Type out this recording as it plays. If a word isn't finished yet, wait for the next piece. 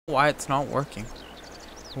why it's not working.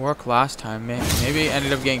 It worked last time. Maybe it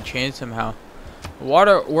ended up getting changed somehow.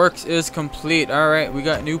 Waterworks is complete. Alright, we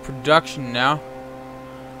got new production now.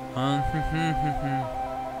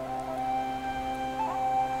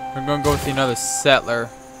 We're gonna go with another settler,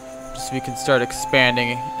 just so we can start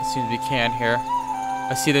expanding as soon as we can here.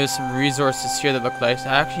 I see there's some resources here that look nice.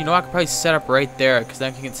 Actually, you know, I could probably set up right there, because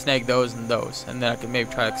then I can snag those, and then I can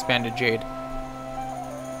maybe try to expand to jade.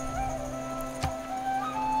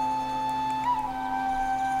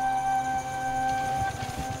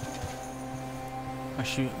 I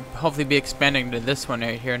should hopefully be expanding to this one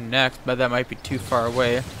right here next, but that might be too far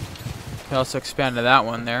away. Can also expand to that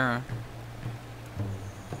one there.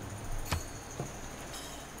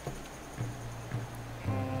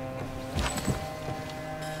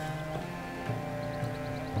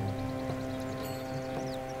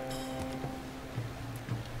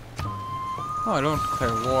 Oh, I don't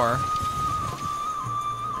declare war.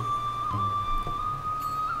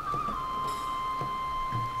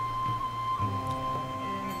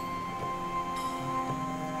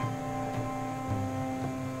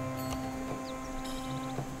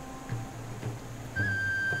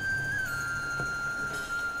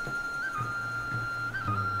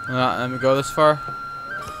 Let me go this far.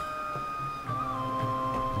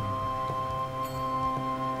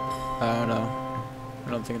 Oh no. I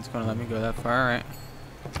don't think it's going to let me go that far. Alright.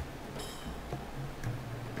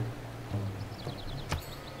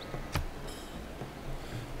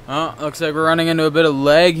 Oh, looks like we're running into a bit of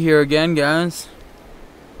lag here again, guys.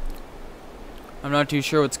 I'm not too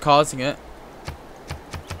sure what's causing it.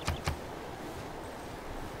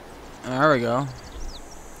 There we go.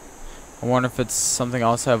 I wonder if it's something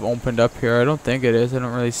else I've opened up here. I don't think it is. I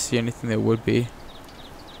don't really see anything that would be.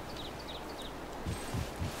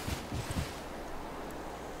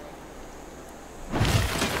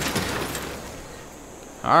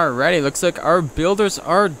 Alrighty, looks like our builders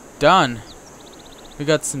are done. We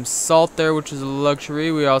got some salt there, which is a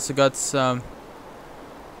luxury. We also got some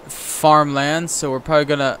farmland, so we're probably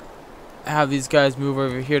gonna have these guys move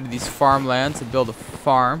over here to these farmlands and build a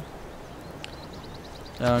farm.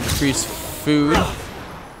 Increase food.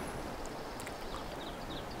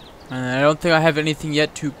 And I don't think I have anything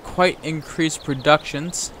yet to quite increase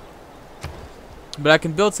productions. But I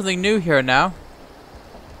can build something new here now.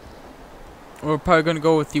 We're probably going to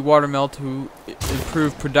go with the watermill to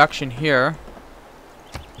improve production here.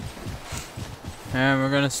 And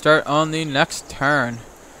we're going to start on the next turn.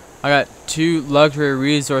 I got two luxury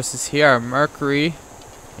resources here, mercury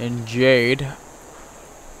and jade.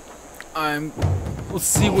 We'll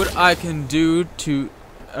see what I can do to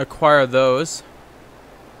acquire those.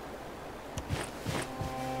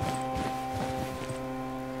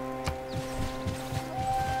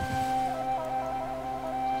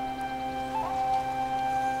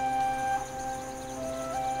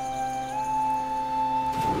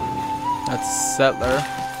 That's settler.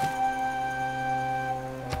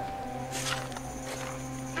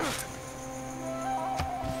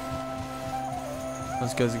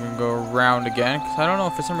 Those guys are gonna go around again, because I don't know,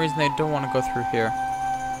 for some reason they don't want to go through here.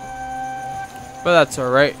 But that's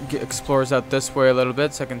alright. Explores out this way a little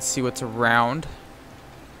bit so I can see what's around.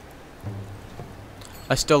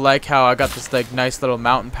 I still like how I got this like nice little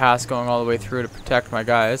mountain pass going all the way through to protect my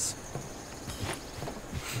guys.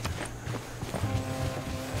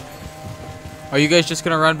 Are you guys just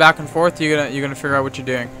gonna run back and forth? Or you're gonna figure out what you're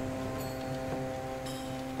doing?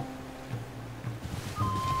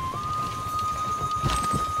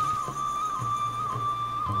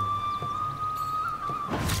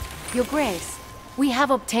 Your Grace, we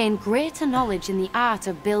have obtained greater knowledge in the art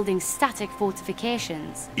of building static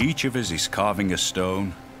fortifications. Each of us is carving a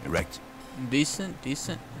stone, erect. Decent,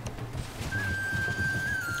 decent.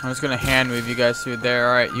 I'm just gonna hand move you guys through there.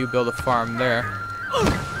 Alright, you build a farm there.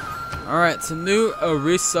 Alright, some new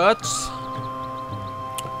research.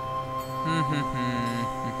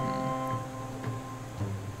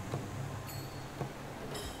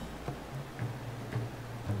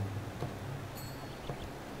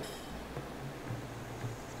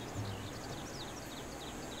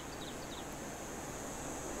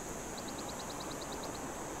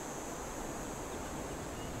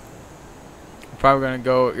 Probably gonna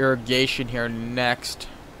go irrigation here next.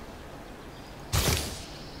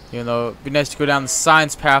 Even though it'd be nice to go down the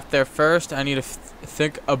science path there first, I need to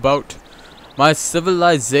think about my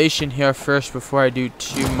civilization here first before I do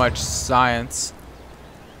too much science.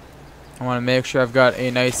 I want to make sure I've got a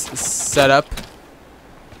nice setup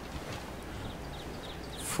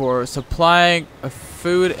for supplying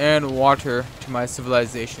food and water to my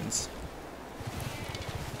civilizations.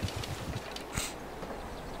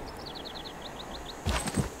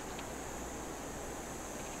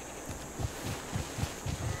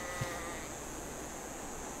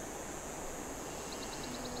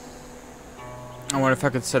 wonder if I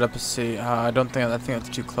could set up a city. I don't think. I think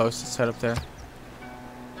that's too close to set up there.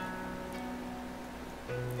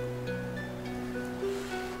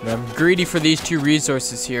 But I'm greedy for these two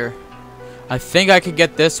resources here. I think I could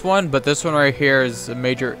get this one, but this one right here is a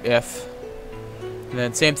major if. And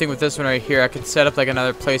then same thing with this one right here. I could set up like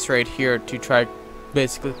another place right here to try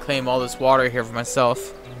basically claim all this water here for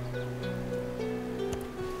myself.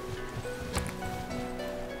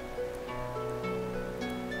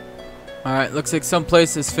 Alright, looks like some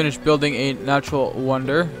place has finished building a natural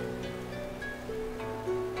wonder.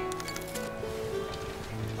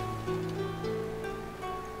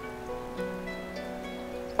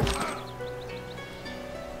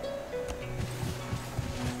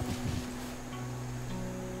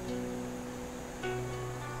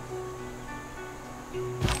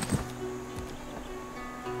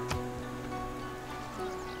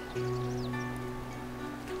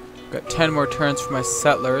 Got 10 more turns for my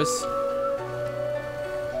settlers.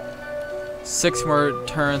 6 more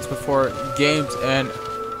turns before games and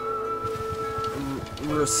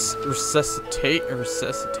resuscitation?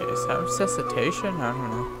 I don't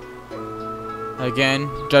know. Again,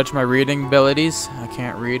 judge my reading abilities. I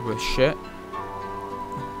can't read with shit.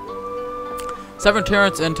 7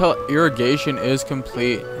 turns until irrigation is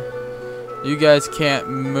complete. You guys can't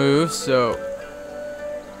move, so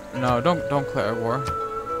no, don't declare war.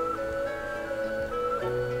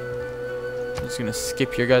 Just gonna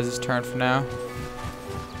skip your guys' turn for now.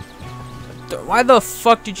 Why the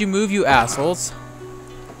fuck did you move, you assholes?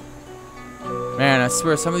 Man, I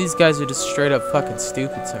swear some of these guys are just straight up fucking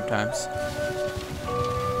stupid sometimes.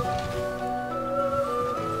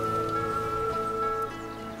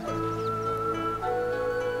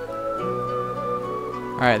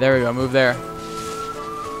 Alright, there we go, move there.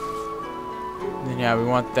 And then yeah, we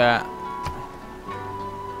want that.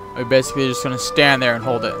 We're basically just gonna stand there and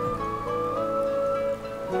hold it.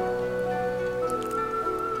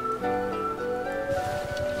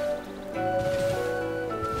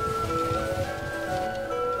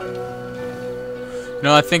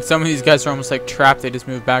 No, I think some of these guys are almost like trapped. They just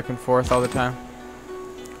move back and forth all the time.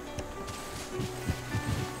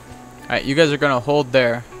 Alright, you guys are gonna hold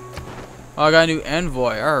there. Oh, I got a new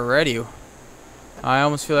envoy already. I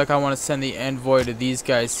almost feel like I want to send the envoy to these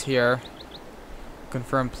guys here.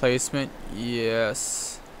 Confirm placement. Yes.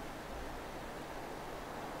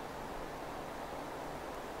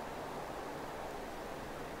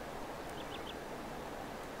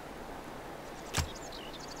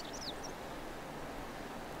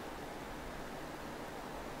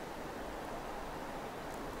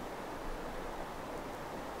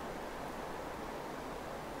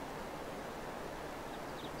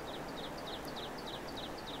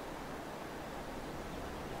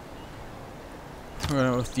 We're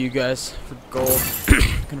going with you guys for gold.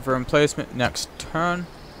 Confirm placement. Next turn.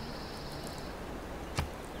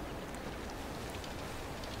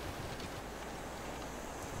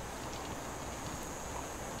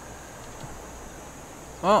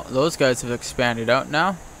 Well, those guys have expanded out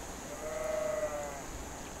now.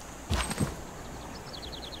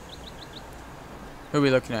 Who are we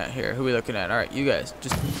looking at here? Who are we looking at? Alright, you guys.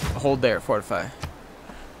 Just hold there. Fortify.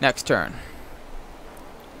 Next turn.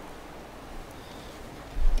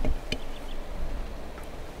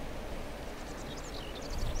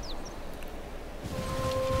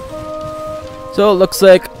 So it looks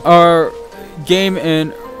like our game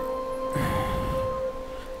in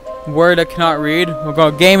word I cannot read. We'll go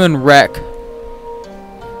game and wreck.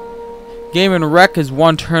 Game and wreck is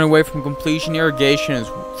 1 turn away from completion. Irrigation is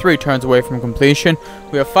 3 turns away from completion.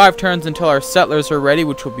 We have 5 turns until our settlers are ready,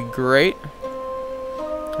 which will be great.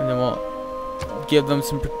 And then we'll give them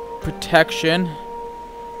some protection.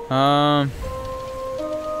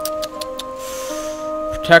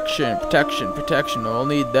 Protection. We'll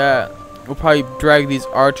need that. We'll probably drag these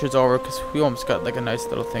archers over because we almost got like a nice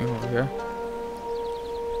little thing over here.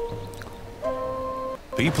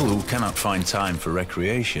 People who cannot find time for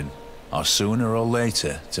recreation are sooner or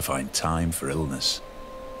later to find time for illness.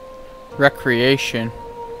 Recreation.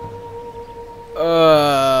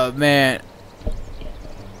 Man.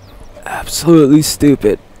 Absolutely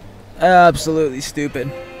stupid. Absolutely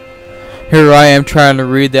stupid. Here I am trying to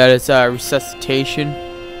read that. It's resuscitation.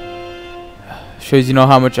 Shows you know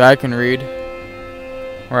how much I can read.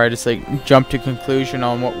 Or I just like jump to conclusion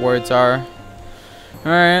on what words are.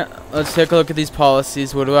 Alright, let's take a look at these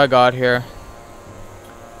policies. What do I got here?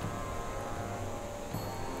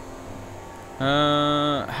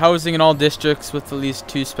 Housing in all districts with at least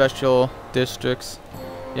 2 special districts.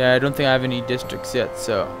 Yeah, I don't think I have any districts yet,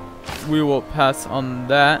 so we will pass on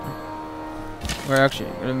that. We're actually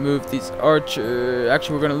gonna move these archers.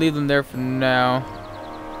 Actually, we're gonna leave them there for now.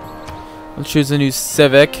 Let's choose a new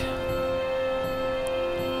Civic.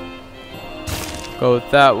 Go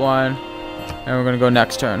with that one, and we're gonna go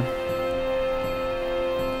next turn.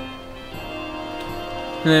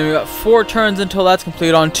 And then we got 4 turns until that's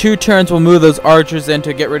complete. On 2 turns, we'll move those archers in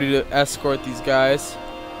to get ready to escort these guys.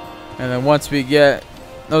 And then once we get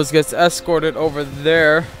those guys escorted over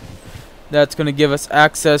there, that's gonna give us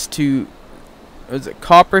access to, is it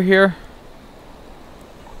copper here?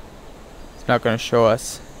 It's not gonna show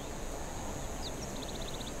us.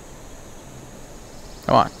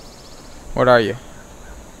 Come on. What are you?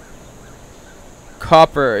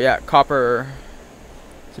 Copper, yeah, copper.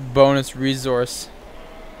 It's a bonus resource.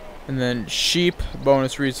 And then sheep,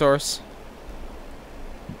 bonus resource.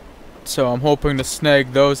 So I'm hoping to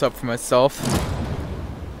snag those up for myself.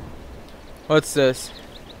 What's this?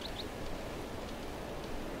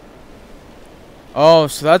 Oh,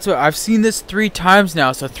 so that's what I've seen this 3 times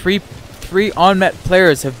now. So three unmet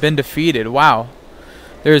players have been defeated. Wow.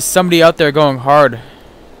 There's somebody out there going hard.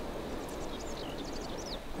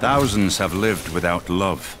 Thousands have lived without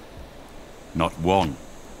love. Not one.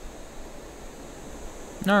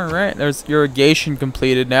 Alright, there's irrigation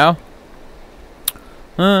completed now.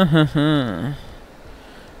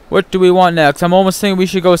 What do we want next? I'm almost thinking we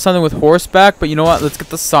should go with something with horseback, but you know what? Let's get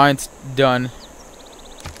the science done.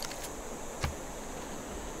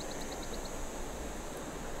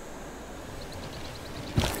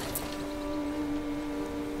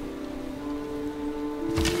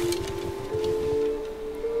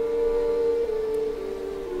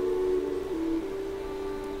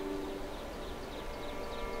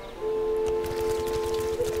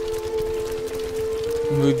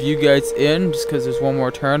 Move you guys in just because there's one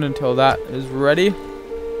more turn until that is ready.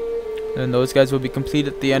 And those guys will be complete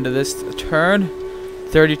at the end of this turn.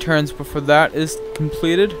 30 turns before that is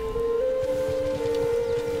completed.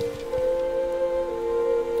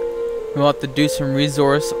 We'll have to do some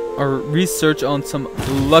resource or research on some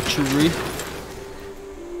luxury.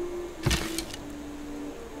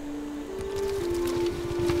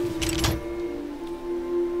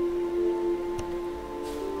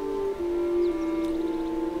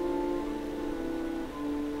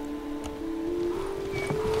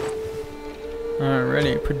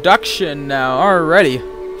 Alrighty, production now. Alrighty.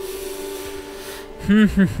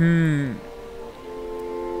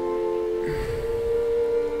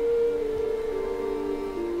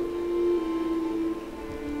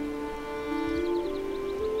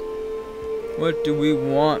 What do we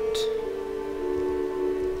want?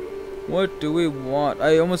 What do we want?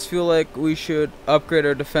 I almost feel like we should upgrade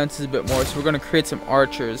our defenses a bit more, so we're going to create some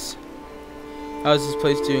archers. How's this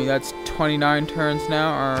place doing? That's 29 turns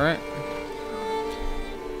now. Alright.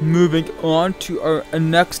 Moving on to our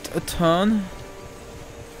next turn.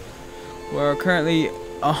 We're currently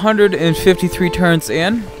 153 turns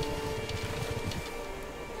in.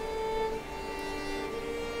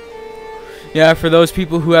 Yeah, for those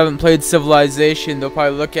people who haven't played Civilization, they'll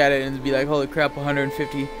probably look at it and be like, holy crap,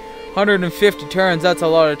 150 turns, that's a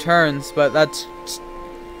lot of turns. But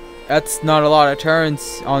that's not a lot of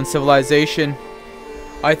turns on Civilization.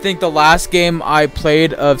 I think the last game I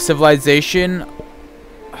played of Civilization,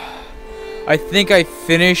 I think I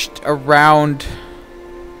finished around,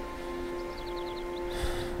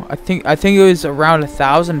 I think it was around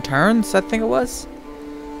 1,000 turns. I think it was.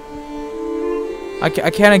 I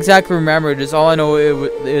can't exactly remember. Just all I know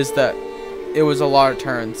is that it was a lot of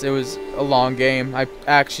turns. It was a long game. I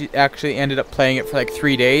actually ended up playing it for like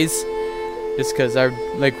 3 days, just because I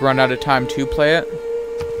like run out of time to play it.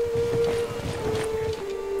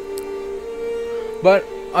 But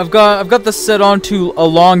I've got this set on to a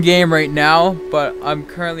long game right now, but I'm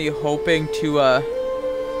currently hoping to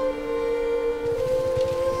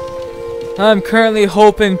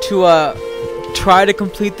try to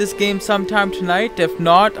complete this game sometime tonight. If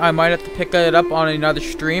not, I might have to pick it up on another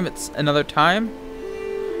stream at another time.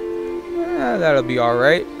 That'll be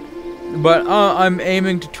alright. But I'm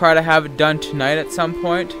aiming to try to have it done tonight at some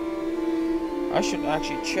point. I should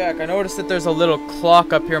actually check. I noticed that there's a little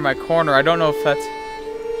clock up here in my corner. I don't know if that's...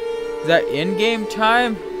 Is that in-game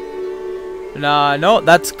time? Nah, no,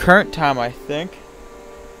 that's current time, I think.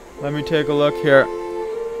 Let me take a look here.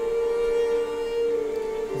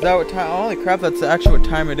 Is that what time? Holy crap, that's actually what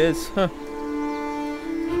time it is. Huh.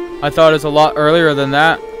 I thought it was a lot earlier than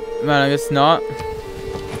that. Man, I guess not.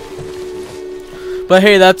 But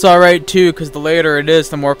hey, that's alright too, because the later it is,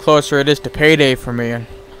 the more closer it is to payday for me.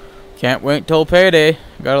 Can't wait till payday.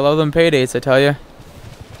 Gotta love them paydays, I tell you.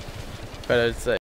 But it's